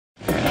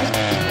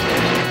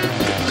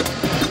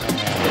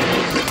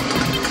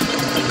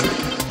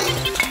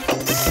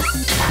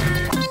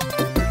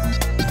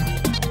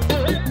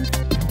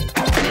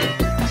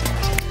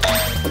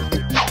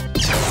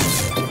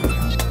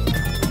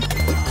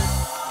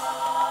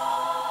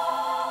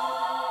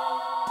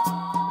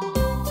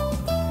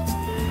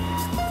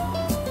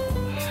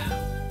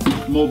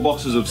More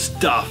boxes of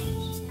stuff.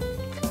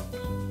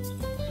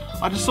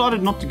 I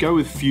decided not to go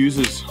with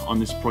fuses on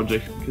this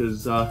project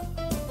because,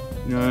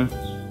 you know,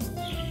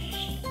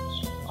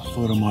 I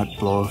thought I might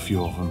blow a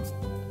few of them.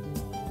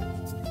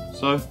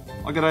 So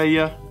I got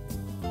a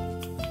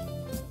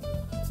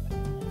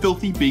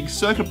filthy big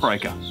circuit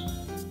breaker.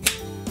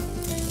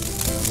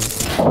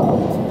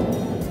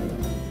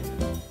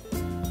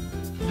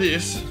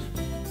 This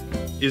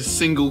is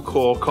single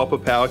core copper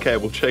power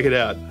cable. Check it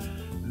out.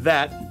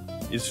 That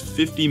is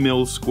 50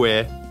 mil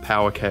square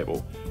power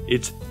cable.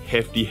 It's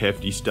hefty,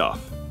 hefty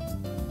stuff.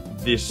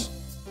 This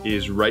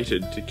is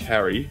rated to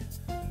carry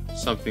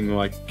something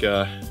like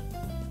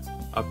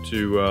up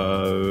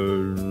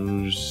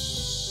to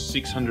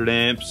 600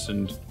 amps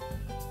and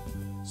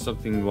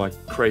something like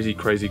crazy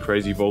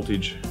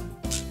voltage.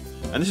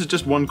 And this is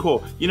just one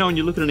core. You know, when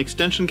you look at an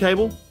extension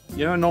cable,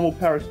 you know, a normal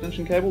power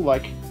extension cable,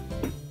 like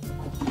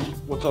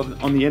what's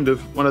on the end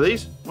of one of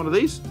these?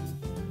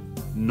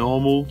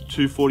 Normal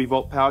 240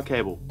 volt power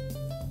cable.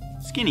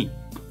 Skinny.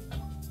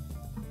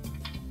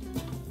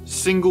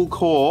 Single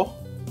core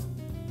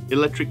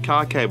electric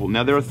car cable.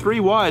 Now there are 3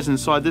 wires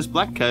inside this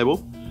black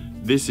cable.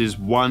 This is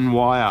 1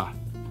 wire.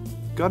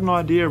 Got an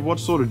idea of what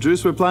sort of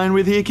juice we're playing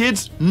with here,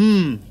 kids?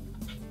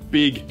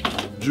 Big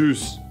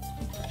juice.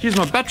 Here's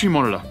my battery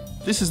monitor.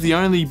 This is the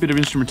only bit of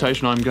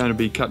instrumentation I'm going to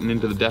be cutting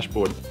into the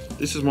dashboard.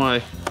 This is my...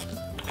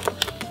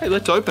 Hey,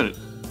 let's open it.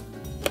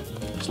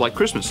 It's like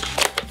Christmas.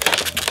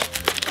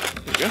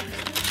 There we go.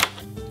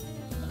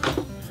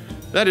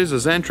 That is a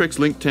Xantrex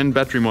Link 10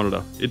 battery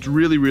monitor. It's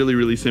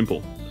really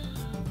simple.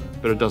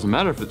 But it doesn't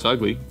matter if it's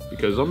ugly,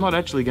 because I'm not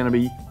actually going to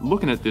be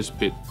looking at this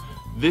bit.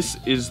 This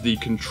is the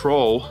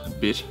control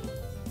bit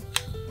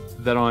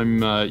that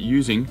I'm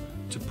using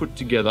to put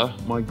together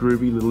my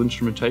groovy little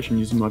instrumentation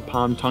using my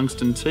Palm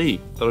Tungsten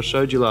T that I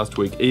showed you last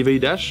week. EV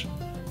Dash,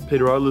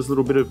 Peter Oler's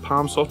little bit of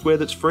Palm software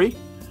that's free.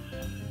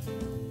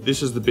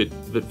 This is the bit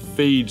that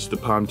feeds the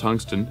Palm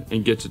Tungsten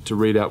and gets it to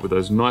read out with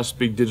those nice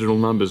big digital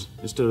numbers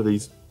instead of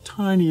these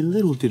tiny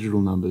little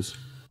digital numbers.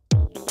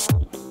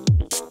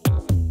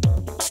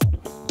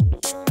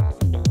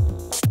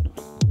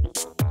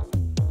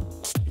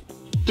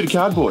 Bit of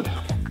cardboard.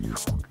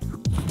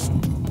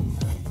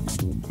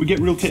 We get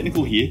real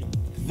technical here.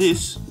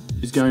 This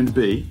is going to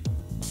be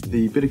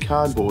the bit of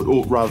cardboard,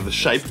 or rather the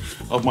shape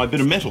of my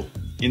bit of metal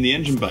in the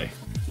engine bay.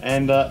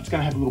 And it's going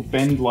to have a little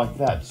bend like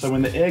that. So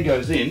when the air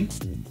goes in,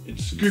 it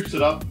scoops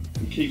it up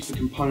and keeps the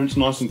components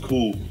nice and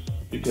cool.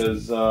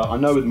 Because I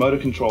know with motor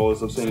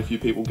controllers, I've seen a few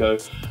people go,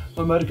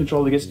 my motor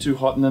controller gets too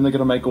hot and then they're going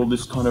to make all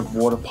this kind of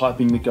water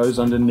piping that goes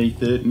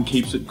underneath it and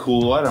keeps it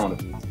cool. I don't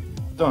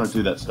want to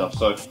do that stuff.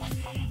 So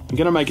I'm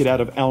going to make it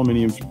out of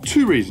aluminium for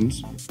 2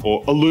 reasons,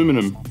 or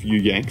aluminum for you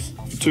Yanks,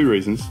 for 2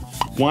 reasons.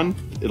 1,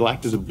 it'll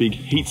act as a big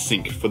heat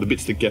sink for the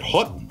bits that get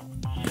hot,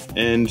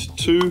 and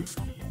 2,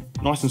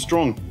 nice and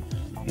strong,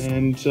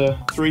 and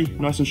 3,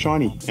 nice and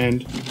shiny,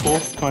 and 4,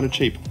 kind of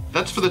cheap.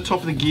 That's for the top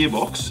of the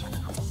gearbox.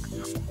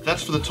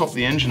 That's for the top of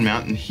the engine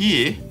mount, and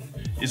here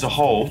is a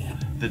hole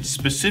that's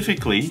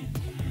specifically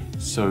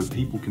so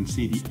people can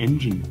see the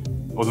engine,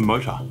 or the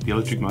motor, the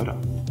electric motor.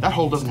 That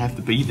hole doesn't have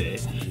to be there.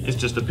 It's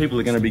just that people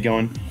are going to be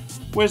going,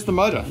 where's the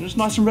motor? And it's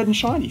nice and red and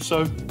shiny,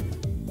 so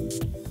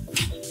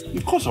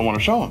of course I want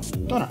to show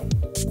them, don't I?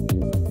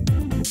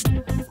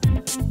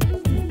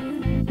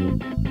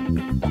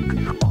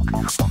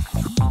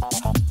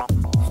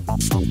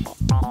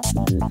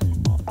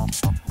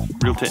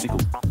 Real technical.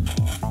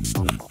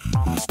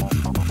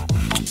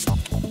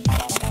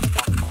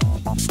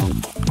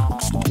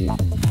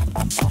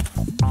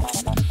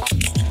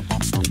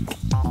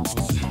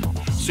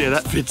 See how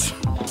that fits.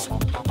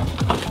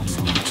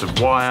 It's a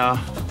wire.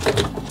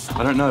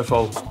 I don't know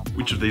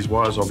which of these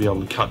wires I'll be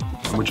able to cut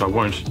and which I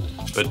won't,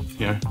 but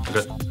you know, I've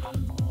got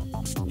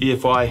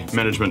EFI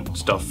management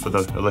stuff for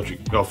the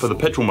for the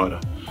petrol motor.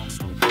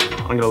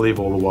 I'm gonna leave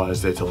all the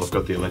wires there till I've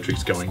got the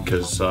electrics going,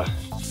 because I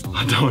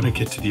don't want to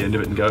get to the end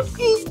of it and go,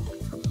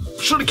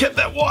 should have kept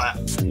that wire.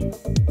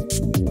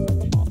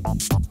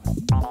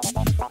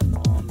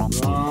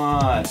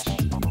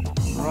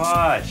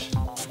 Right.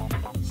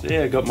 So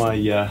yeah, I got my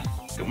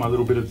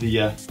little bit of the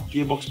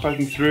gearbox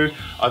poking through.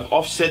 I've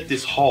offset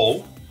this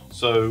hole,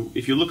 so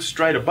if you look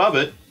straight above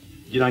it,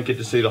 you don't get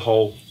to see the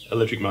whole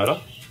electric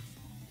motor.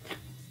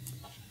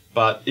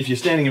 But if you're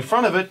standing in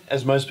front of it,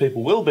 as most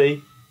people will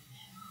be,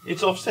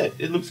 it's offset.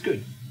 It looks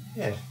good.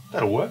 Yeah,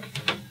 that'll work.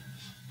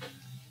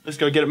 Let's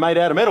go get it made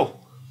out of metal.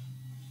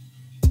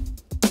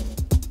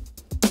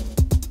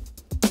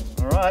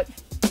 All right,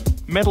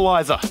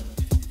 metalizer.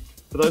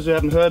 For those who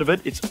haven't heard of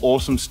it, it's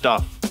awesome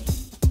stuff.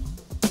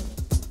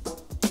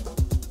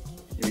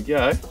 Here we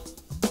go.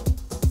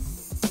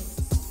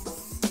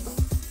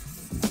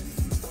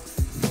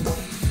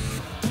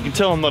 You can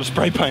tell I'm not a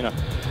spray painter.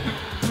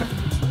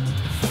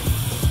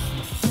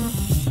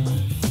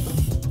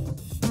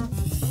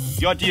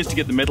 The idea is to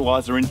get the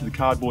metalizer into the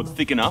cardboard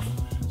thick enough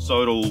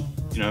so it'll,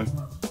 you know,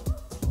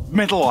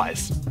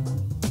 metalize.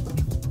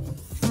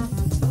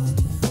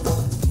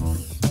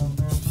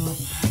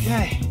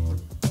 Okay.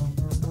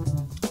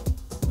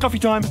 Coffee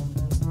time.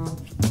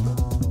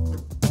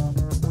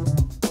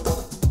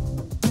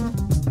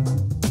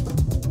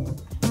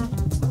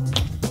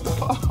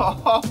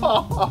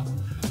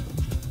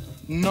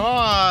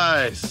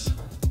 Nice.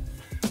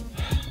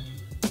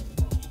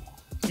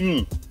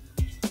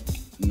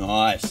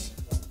 Nice.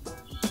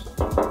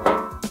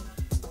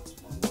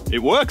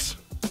 It works.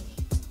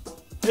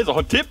 Here's a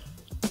hot tip.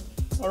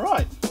 All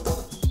right.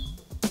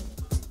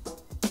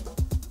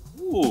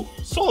 Ooh,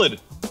 solid.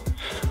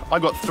 I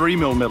got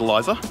 3mm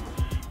metallizer,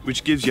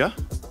 which gives you a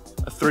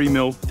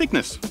 3mm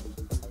thickness.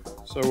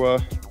 So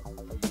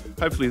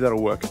hopefully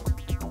that'll work.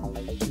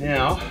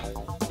 Now,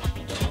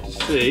 to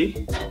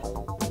see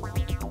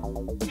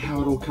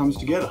how it all comes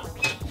together.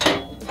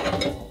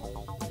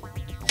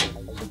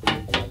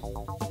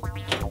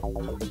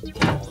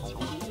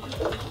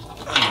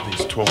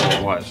 These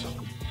 12-volt wires.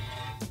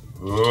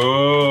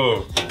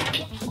 Oh,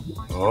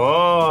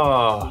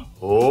 oh,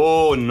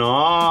 oh,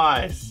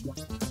 nice.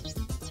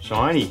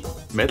 Shiny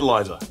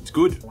metallizer, it's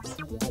good.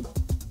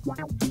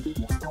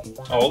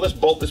 Oh, well, let's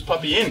bolt this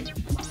puppy in.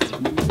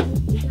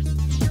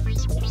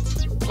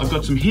 I've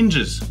got some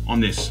hinges on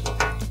this.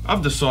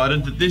 I've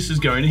decided that this is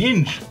going to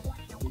hinge,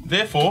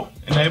 therefore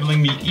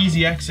enabling me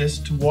easy access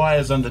to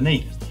wires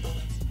underneath.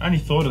 I only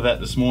thought of that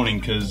this morning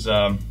because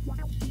I'm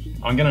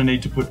going to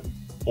need to put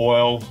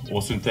oil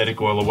or synthetic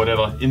oil or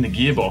whatever in the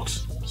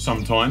gearbox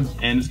sometime,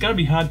 and it's going to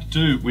be hard to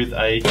do with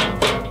a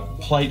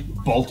plate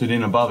bolted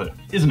in above it,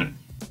 isn't it?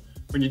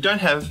 When you don't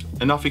have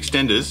enough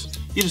extenders,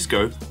 you just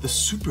go the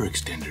super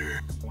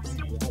extender.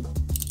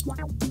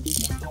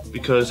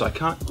 Because I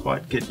can't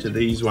quite get to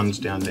these ones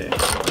down there.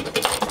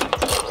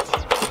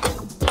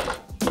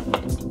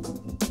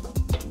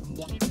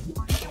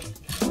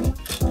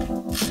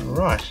 All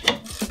right.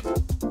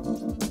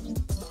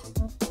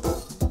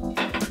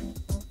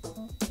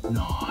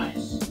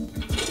 Nice.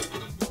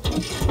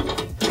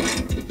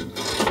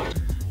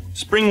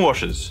 Spring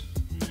washers.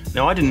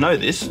 Now I didn't know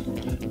this,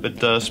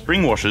 but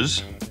spring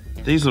washers,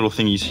 these little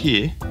thingies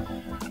here,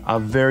 are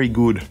very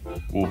good,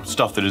 or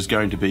stuff that is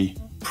going to be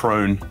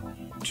prone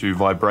to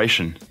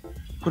vibration.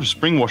 Put a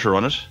spring washer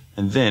on it,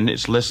 and then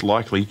it's less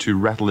likely to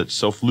rattle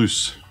itself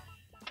loose.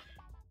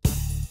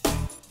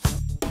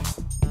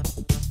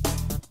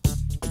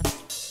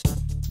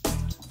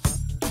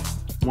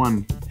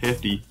 One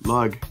hefty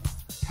lug.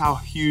 How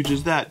huge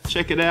is that?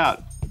 Check it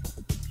out.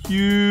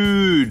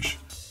 Huge.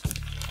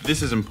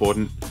 This is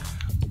important.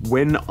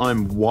 When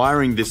I'm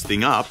wiring this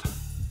thing up,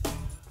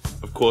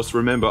 of course,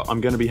 remember,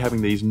 I'm going to be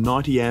having these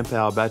 90 amp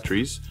hour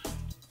batteries,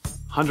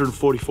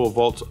 144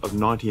 volts of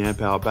 90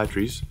 amp hour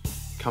batteries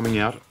coming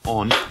out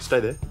on, stay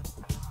there,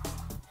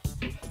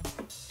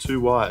 2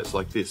 wires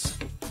like this.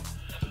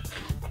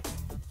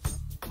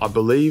 I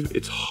believe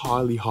it's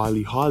highly,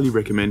 highly, highly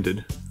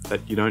recommended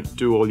that you don't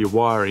do all your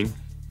wiring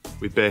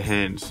with bare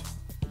hands.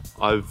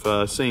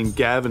 I've seen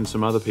Gav and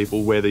some other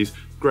people wear these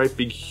great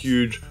big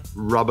huge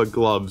rubber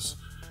gloves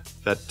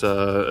that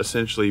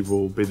essentially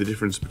will be the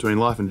difference between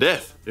life and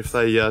death. If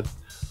they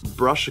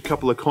brush a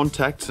couple of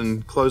contacts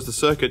and close the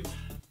circuit,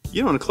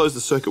 you don't want to close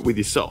the circuit with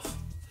yourself.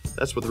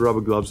 That's what the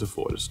rubber gloves are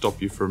for, to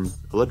stop you from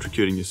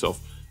electrocuting yourself.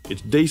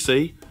 It's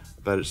DC,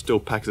 but it still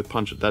packs a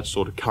punch at that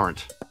sort of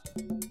current.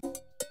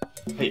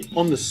 Hey,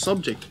 on the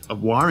subject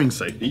of wiring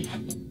safety,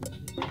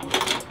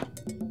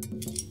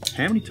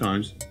 how many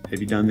times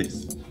have you done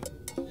this?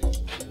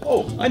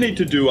 Oh, I need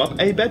to do up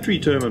a battery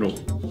terminal.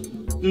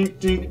 Dink,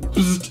 dink,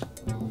 bzzzt.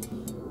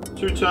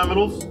 2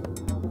 terminals,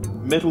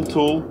 metal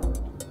tool,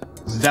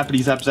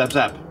 zappity zap zap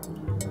zap.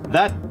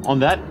 That on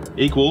that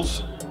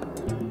equals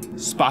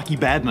sparky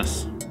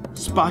badness.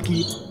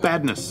 Sparky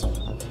badness.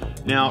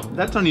 Now,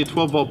 that's only a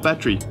 12-volt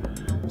battery.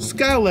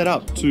 Scale that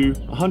up to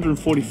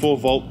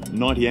 144-volt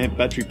 90-amp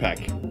battery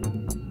pack.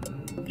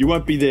 You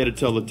won't be there to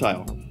tell the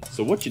tale.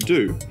 So what you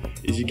do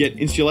is you get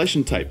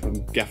insulation tape,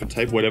 gaffer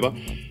tape, whatever,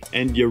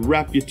 and you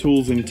wrap your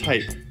tools in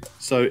tape.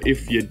 So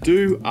if you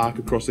do arc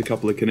across a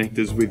couple of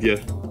connectors with your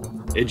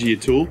edge of your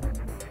tool,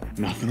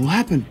 nothing will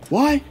happen.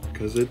 Why?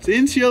 Because it's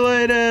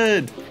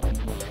insulated.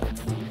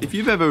 If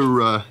you've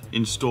ever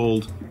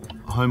installed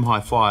a home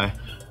hi-fi,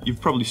 you've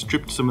probably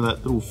stripped some of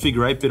that little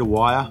figure 8 bit of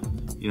wire.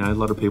 You know, a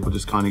lot of people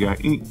just kind of go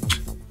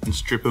and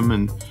strip them,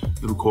 and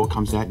little cord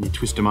comes out and you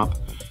twist them up.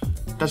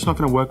 That's not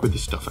going to work with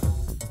this stuff.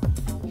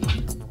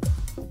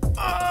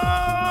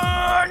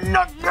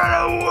 Not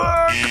gonna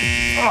work.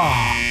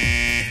 Oh.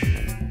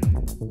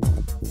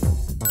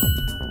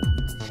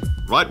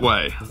 Right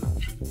way.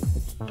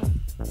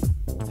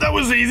 That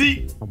was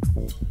easy.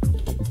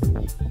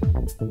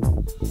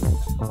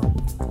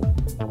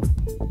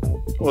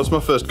 Well, that's my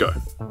first go.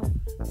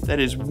 That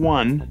is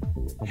one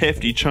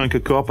hefty chunk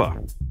of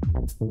copper.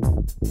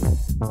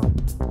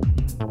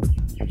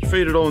 You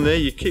feed it all in there,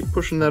 you keep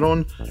pushing that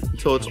on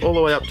until it's all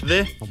the way up to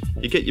there.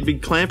 You get your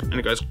big clamp and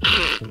it goes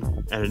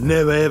and it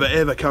never ever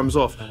ever comes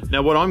off.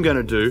 Now what I'm going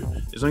to do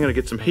is I'm going to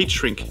get some heat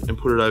shrink and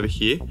put it over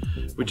here,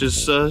 which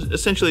is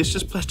essentially it's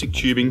just plastic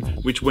tubing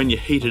which when you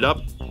heat it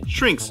up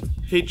shrinks.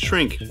 Heat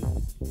shrink.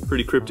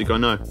 Pretty cryptic, I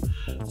know.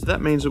 So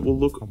that means it will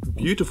look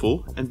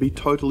beautiful and be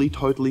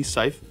totally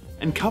safe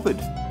and covered.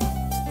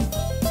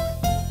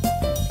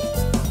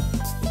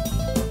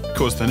 Of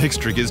course, the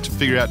next trick is to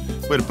figure out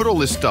where to put all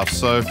this stuff.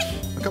 So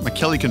I've I've got my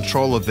Kelly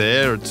controller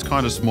there. It's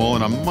kind of small,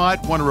 and I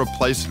might want to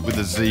replace it with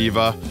a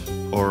Ziva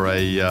or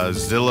a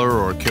Zilla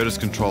or a Curtis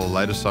controller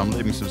later, so I'm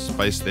leaving some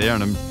space there,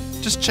 and I'm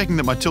just checking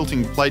that my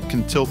tilting plate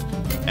can tilt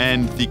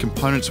and the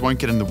components won't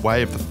get in the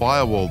way of the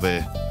firewall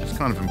there. It's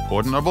kind of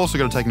important. I've also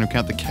got to take into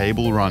account the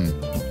cable run.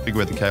 Figure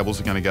where the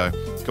cables are going to go.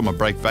 Got my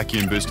brake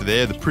vacuum booster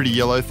there, the pretty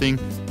yellow thing.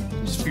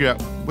 Just figure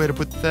out where to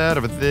put that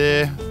over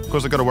there. Of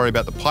course, I've got to worry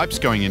about the pipes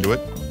going into it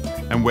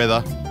and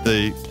whether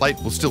the plate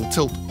will still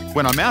tilt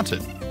when I mount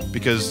it.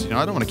 Because,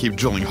 I don't want to keep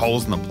drilling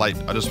holes in the plate.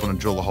 I just want to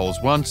drill the holes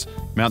once,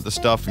 mount the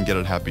stuff, and get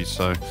it happy.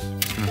 So, I'm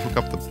just going to hook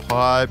up the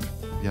pipe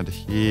down to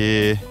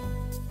here.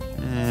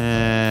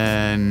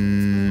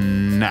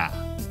 And nah,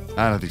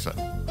 I don't think so.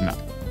 No.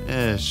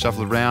 Yeah,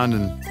 shuffle it around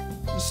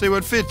and see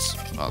what fits.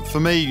 For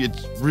me,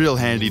 it's real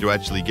handy to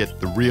actually get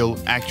the real,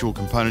 actual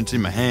components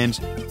in my hands,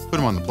 put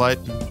them on the plate,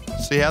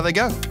 and see how they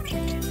go.